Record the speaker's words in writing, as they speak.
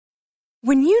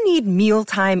When you need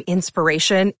mealtime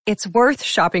inspiration, it's worth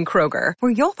shopping Kroger,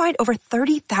 where you'll find over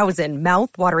 30,000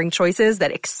 mouth-watering choices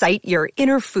that excite your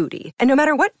inner foodie. And no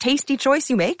matter what tasty choice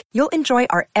you make, you'll enjoy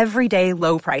our everyday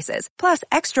low prices, plus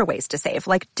extra ways to save,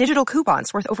 like digital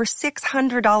coupons worth over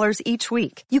 $600 each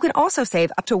week. You can also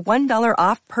save up to $1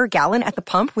 off per gallon at the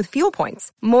pump with fuel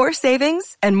points. More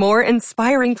savings and more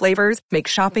inspiring flavors make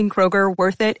shopping Kroger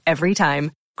worth it every time.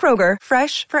 Kroger,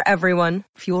 fresh for everyone.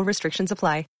 Fuel restrictions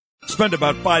apply. Spend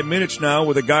about 5 minutes now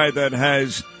with a guy that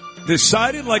has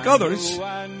decided, like others,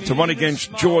 to run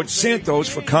against George Santos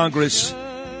for Congress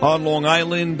on Long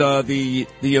Island. The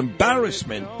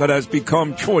embarrassment that has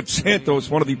become George Santos,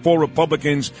 one of the 4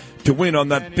 Republicans to win on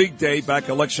that big day back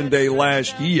Election Day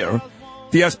last year.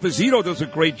 The Esposito does a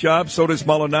great job. So does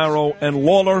Molinaro and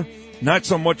Lawler. Not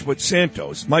so much with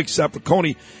Santos. Mike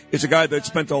Sapraicone is a guy that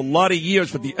spent a lot of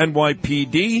years with the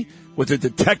NYPD, was a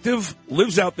detective,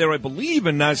 lives out there, I believe,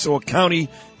 in Nassau County,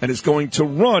 and is going to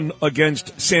run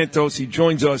against Santos. He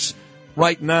joins us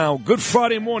right now. Good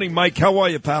Friday morning, Mike. How are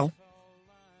you, pal?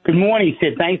 Good morning,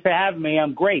 Sid. Thanks for having me.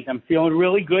 I'm great. I'm feeling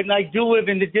really good, and I do live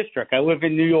in the district. I live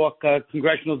in New York,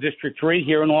 Congressional District 3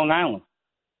 here in Long Island.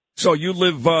 So you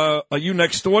live, are you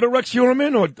next door to Rex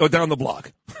Heuermann or down the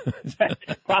block?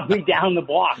 Probably down the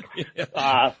block.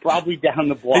 Probably down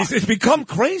the block. It's become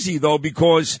crazy, though,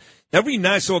 because every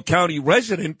Nassau County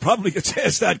resident probably gets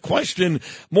asked that question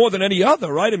more than any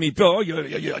other, right? I mean, Bill,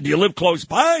 do you live close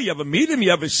by? You ever meet him?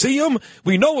 You ever see him?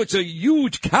 We know it's a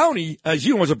huge county, as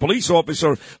you know, as a police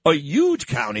officer, a huge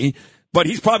county, but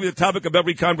he's probably the topic of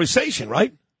every conversation,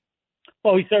 right?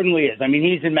 Well, he certainly is. I mean,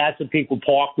 he's in Massapequa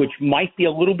Park, which might be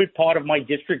a little bit part of my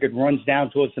district. It runs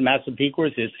down towards the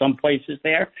Massapequas. There's some places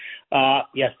there.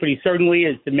 Yes, but he certainly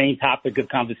is the main topic of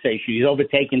conversation. He's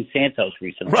overtaken Santos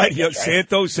recently. Right, yeah, right?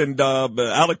 Santos and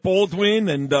Alec Baldwin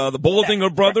and the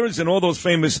Baldinger brothers and all those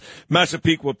famous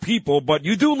Massapequa people. But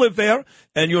you do live there,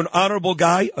 and you're an honorable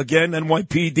guy. Again,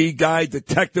 NYPD guy,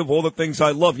 detective, all the things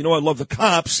I love. You know, I love the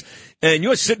cops. And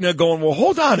you're sitting there going, well,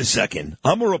 hold on a second.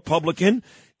 I'm a Republican.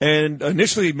 And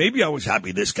initially, maybe I was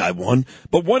happy this guy won,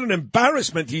 but what an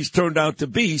embarrassment he's turned out to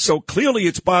be. So clearly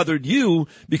it's bothered you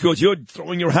because you're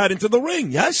throwing your hat into the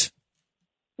ring, yes?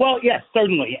 Well, yes,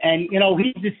 certainly. And, you know,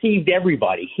 he deceived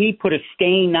everybody. He put a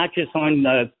stain not just on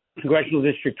Congressional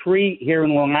District 3 here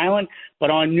in Long Island, but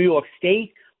on New York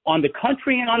State, on the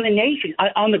country, and on the nation,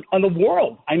 on the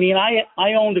world. I mean,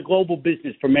 I owned a global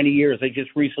business for many years. I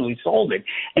just recently sold it.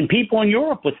 And people in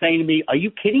Europe were saying to me, are you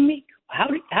kidding me? How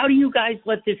do you guys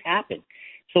let this happen?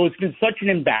 So it's been such an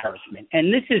embarrassment. And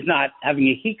this is not having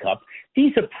a hiccup.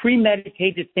 These are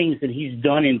premeditated things that he's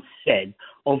done and said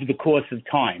over the course of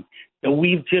time that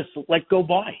we've just let go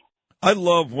by. I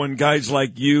love when guys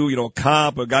like you know,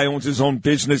 cop, a guy who owns his own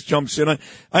business, jumps in.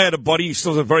 I had a buddy, he's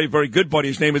still a very, very good buddy.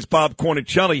 His name is Bob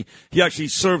Cornicelli. He actually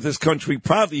served this country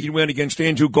proudly. He went against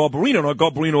Andrew Garbarino. Now,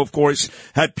 Garbarino, of course,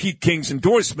 had Pete King's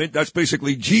endorsement. That's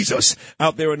basically Jesus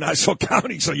out there in Nassau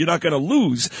County, so you're not going to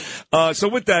lose. So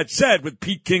with that said, with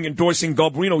Pete King endorsing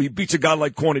Garbarino, he beats a guy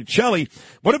like Cornicelli.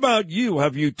 What about you?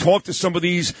 Have you talked to some of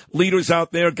these leaders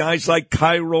out there, guys like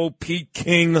Cairo, Pete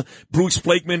King, Bruce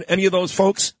Blakeman, any of those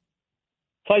folks?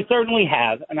 So I certainly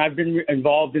have, and I've been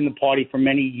involved in the party for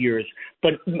many years.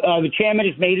 But the chairman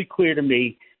has made it clear to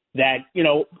me that, you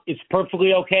know, it's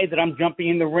perfectly okay that I'm jumping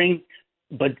in the ring,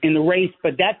 but in the race.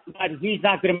 But he's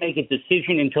not going to make a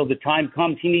decision until the time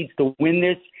comes. He needs to win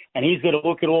this, and he's going to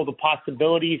look at all the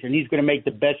possibilities, and he's going to make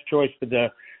the best choice for the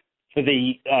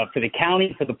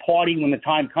county, for the party when the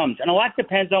time comes. And a lot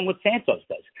depends on what Santos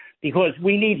does, because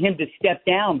we need him to step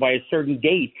down by a certain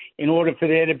date in order for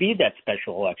there to be that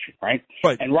special election, right?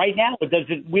 And right now,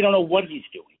 we don't know what he's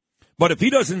doing. But if he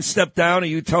doesn't step down, are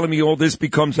you telling me all this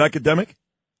becomes academic?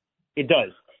 It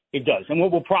does. It does. And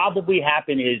what will probably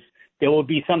happen is there will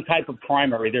be some type of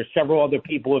primary. There's several other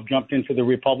people who have jumped into the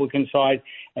Republican side,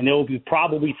 and there will be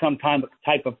probably some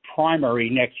type of primary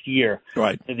next year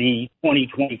for the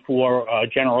 2024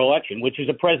 general election, which is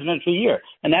a presidential year.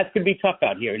 And that's going to be tough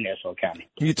out here in Nassau County.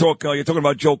 You're talking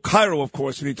about Joe Cairo, of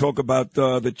course, when you talk about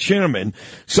the chairman.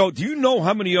 So do you know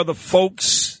how many other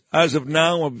folks, as of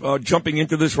now, are jumping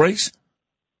into this race?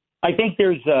 I think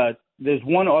there's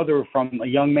one other from a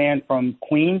young man from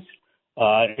Queens.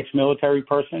 ex-military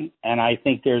person, and I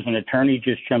think there's an attorney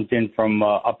just jumped in from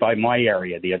up by my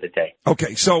area the other day.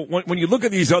 Okay, so when you look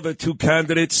at these other two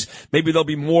candidates, maybe there'll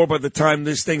be more by the time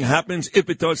this thing happens, if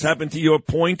it does happen, to your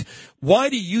point. Why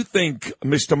do you think,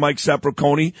 Mr. Mike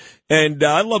Sapraicone, and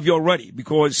I love you already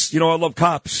because, I love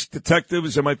cops,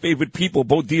 detectives are my favorite people,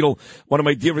 Bo Dietl, one of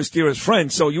my dearest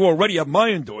friends, so you already have my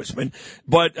endorsement.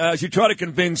 But as you try to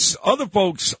convince other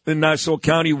folks in Nassau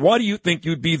County, why do you think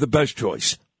you'd be the best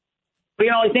choice?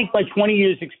 I think by 20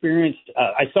 years experience,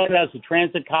 I started as a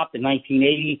transit cop in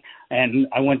 1980, and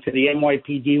I went to the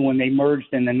NYPD when they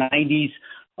merged in the 90s.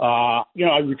 I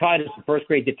retired as a first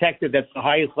grade detective. That's the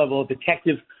highest level of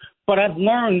detective. But I've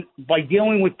learned by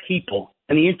dealing with people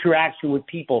and the interaction with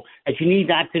people that you need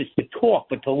not just to talk,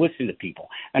 but to listen to people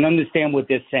and understand what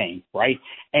they're saying, right?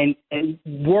 And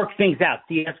work things out,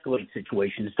 de-escalate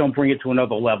situations, don't bring it to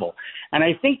another level. And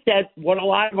I think that what a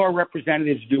lot of our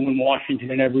representatives do in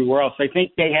Washington and everywhere else, I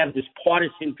think they have this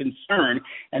partisan concern,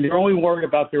 and they're only worried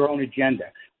about their own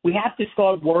agenda. We have to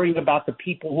start worrying about the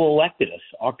people who elected us,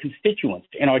 our constituents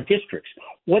in our districts,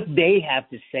 what they have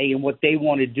to say and what they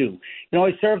want to do.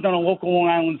 I served on a local Long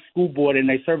Island school board, and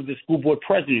I served as school board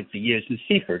president for years in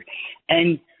Seaford.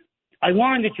 And I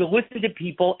learned that you listen to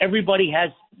people. Everybody has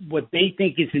what they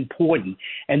think is important.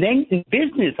 And then in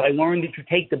business, I learned that you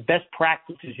take the best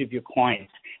practices of your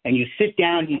clients and you sit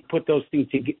down and you put those things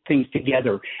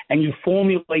together and you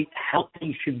formulate how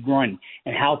things should run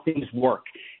and how things work.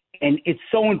 And it's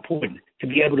so important to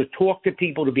be able to talk to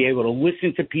people, to be able to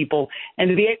listen to people. And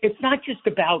it's not just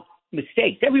about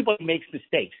mistakes. Everybody makes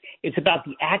mistakes. It's about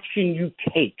the action you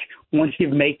take once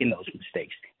you're making those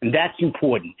mistakes. And that's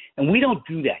important. And we don't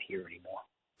do that here anymore.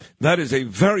 That is a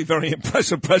very, very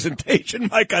impressive presentation,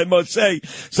 Mike, I must say.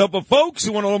 So for folks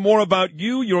who want to learn more about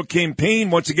you, your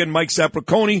campaign, once again, Mike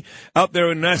Sapraicone out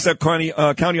there in Nassau County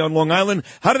on Long Island,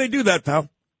 how do they do that, pal?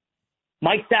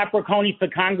 Mike Sapraicone for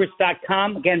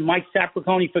Congress.com. Again, Mike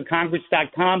Sapraicone for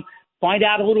Congress.com. Find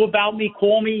out a little about me.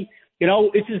 Call me.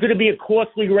 This is going to be a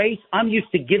costly race. I'm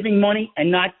used to giving money and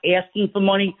not asking for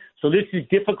money. So this is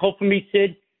difficult for me,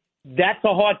 Sid. That's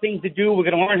a hard thing to do. We're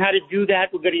going to learn how to do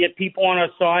that. We're going to get people on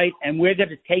our side, and we're going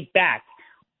to take back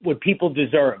what people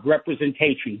deserve: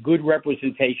 representation, good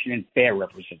representation, and fair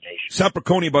representation.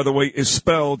 Sapraicone, by the way, is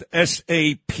spelled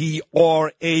S-A-P-R-A-I-C-O-N-E,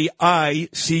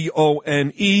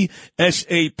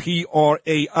 S-A-P-R-A-I-C-O-N-E.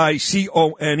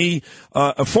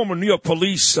 A former New York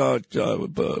police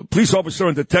officer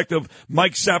and detective,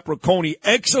 Mike Sapraicone.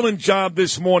 Excellent job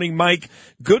this morning, Mike.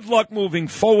 Good luck moving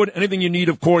forward. Anything you need,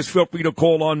 of course, feel free to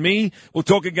call on me. We'll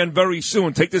talk again very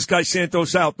soon. Take this guy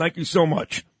Santos out. Thank you so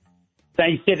much.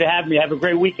 Thanks, Sid, for having me. Have a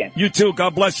great weekend. You too.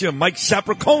 God bless you. Mike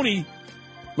Sapraicone.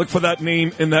 Look for that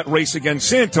name in that race against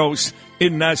Santos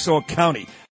in Nassau County.